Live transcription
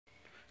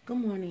Good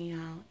morning,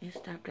 y'all. It's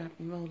Stop, Drop,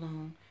 and Roll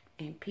On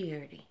and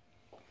Purity.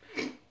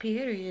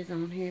 Purity is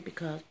on here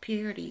because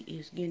Purity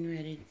is getting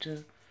ready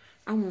to...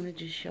 I want to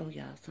just show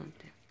y'all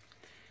something.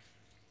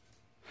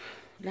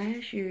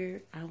 Last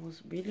year, I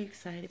was really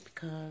excited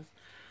because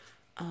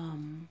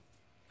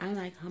I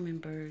like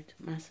hummingbirds.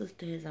 My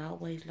sister has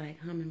always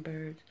liked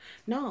hummingbirds.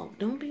 No,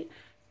 don't be...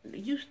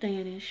 You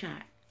stand in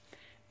shot.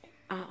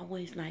 I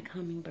always like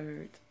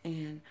hummingbirds,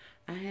 and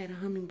I had a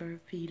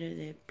hummingbird feeder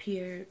that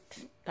Pierre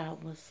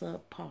thought was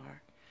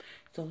subpar.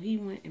 So he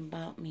went and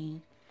bought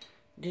me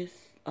this,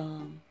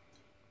 I'm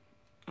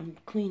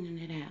cleaning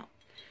it out,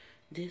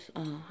 this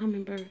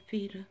hummingbird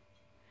feeder,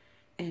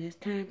 and it's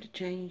time to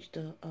change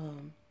the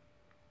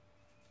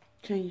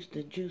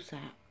juice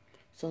out.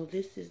 So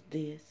this is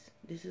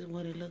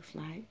what it looks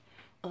like,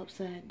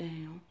 upside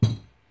down,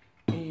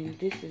 and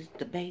this is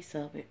the base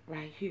of it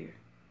right here.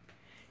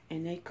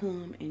 And they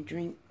come and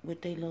drink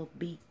with their little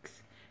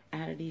beaks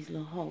out of these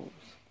little holes.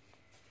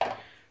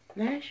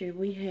 Last year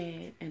we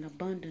had an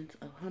abundance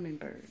of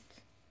hummingbirds.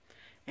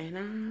 And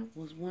I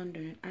was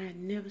wondering, I had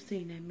never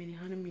seen that many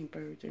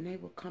hummingbirds, and they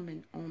were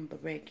coming on the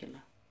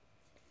regular.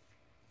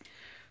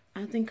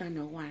 I think I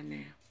know why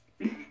now.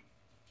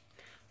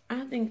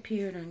 I think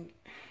Pierre done...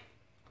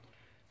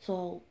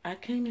 So I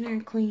came in there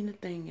and cleaned the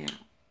thing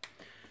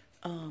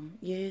out.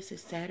 Yes,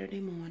 it's Saturday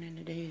morning.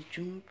 Today is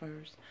June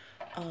 1st.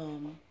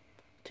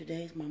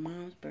 Today's my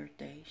mom's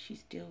birthday.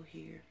 She's still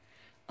here.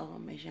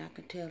 As y'all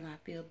can tell, I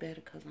feel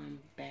better because I'm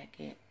back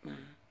at my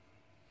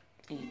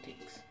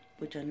antics,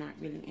 which are not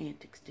really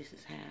antics. This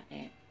is how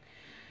I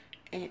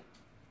act.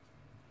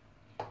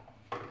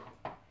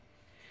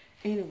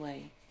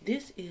 Anyway,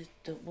 this is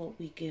what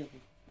we give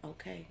them,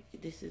 okay?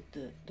 This is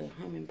the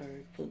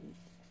hummingbird food.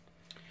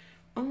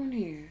 On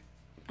here,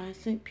 I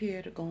sent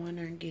Pierre to go in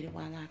there and get it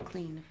while I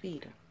clean the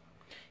feeder.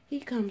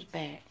 He comes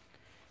back,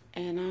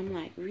 and I'm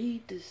like,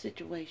 read the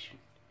situation.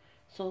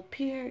 So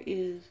Pierre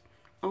is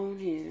on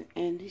here,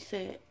 and he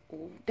said,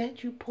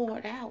 that you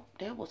poured out,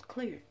 that was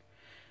clear.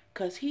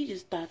 Because he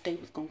just thought they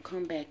was going to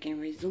come back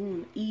and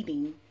resume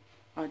eating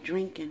or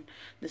drinking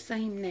the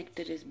same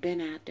nectar that's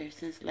been out there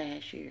since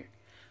last year.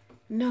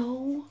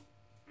 No,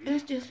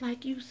 it's just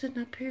like you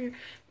sitting up here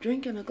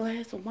drinking a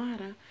glass of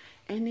water,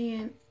 and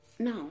then,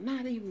 no,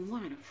 not even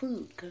water,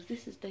 food, because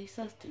this is their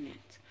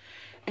sustenance.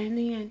 And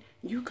then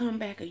you come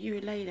back a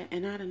year later,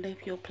 and I done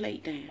left your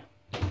plate down.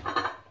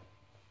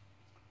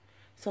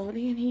 So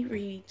then he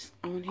reads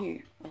on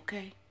here,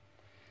 okay?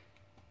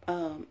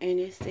 And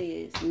it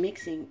says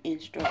mixing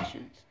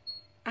instructions.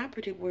 Our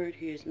pretty word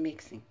here is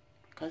mixing.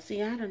 Because,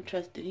 see, I done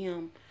trusted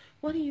him.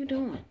 What are you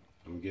doing?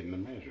 I'm getting the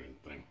measuring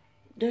thing.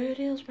 There it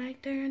is right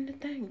there in the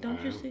thing.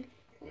 Don't you see?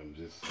 I'm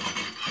just...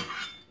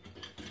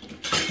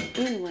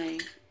 Anyway,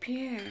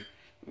 Pierre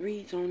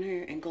reads on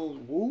here and goes,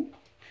 whoop.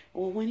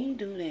 Well, when he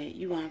do that,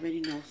 you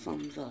already know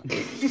something's up.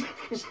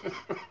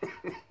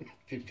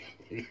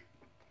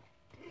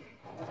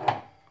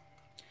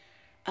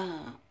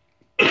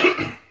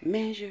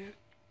 Measure,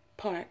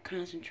 part,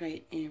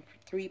 concentrate, and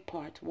 3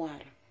 parts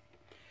water.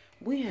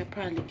 We have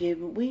probably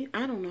given,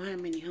 I don't know how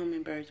many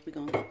hummingbirds we're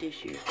going to get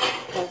this year.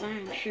 Because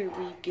I'm sure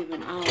we've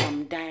given all of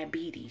them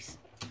diabetes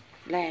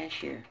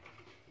last year.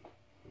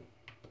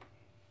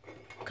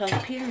 Because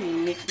Pierre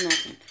ain't mixed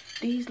nothing.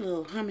 These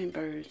little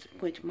hummingbirds,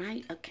 which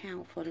might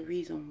account for the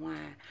reason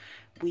why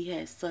we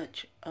had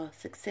such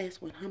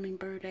success with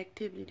hummingbird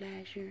activity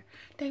last year,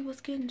 they was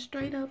getting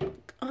straight up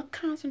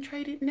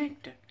concentrated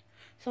nectar.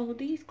 So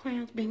these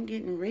clowns been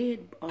getting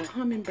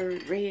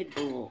hummingbird Red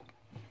Bull.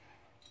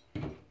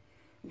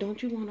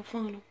 Don't you want a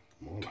funnel?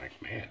 More like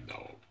Mad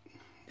Dog.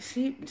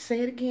 See, say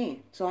it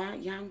again, so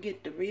y'all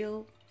get the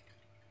real.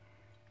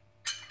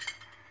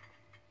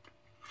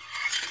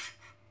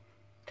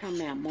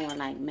 Talking about more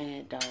like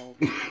Mad Dog.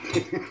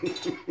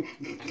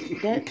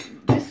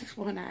 This is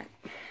what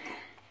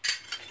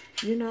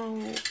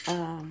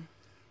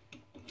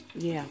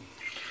yeah.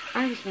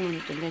 I just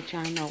wanted to let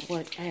y'all know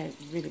what has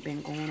really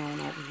been going on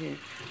over here.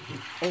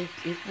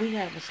 If we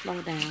have a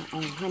slowdown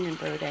on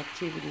hummingbird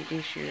activity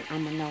this year,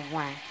 I'm going to know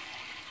why.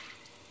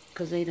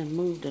 Because they done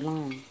moved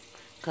along.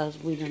 Because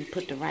we done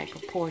put the right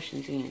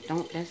proportions in.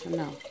 That's a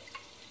no.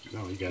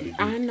 No, you got to do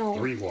I know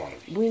 3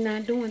 waters. We're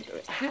not doing...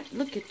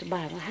 Look at the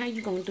bottle. How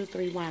you going to do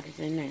 3 waters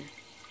in there?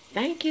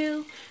 Thank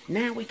you.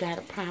 Now we got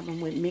a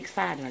problem with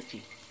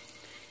mixology.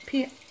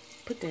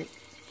 Put that...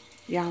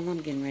 Y'all,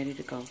 I'm getting ready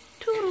to go.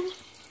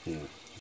 Toodles. Yeah.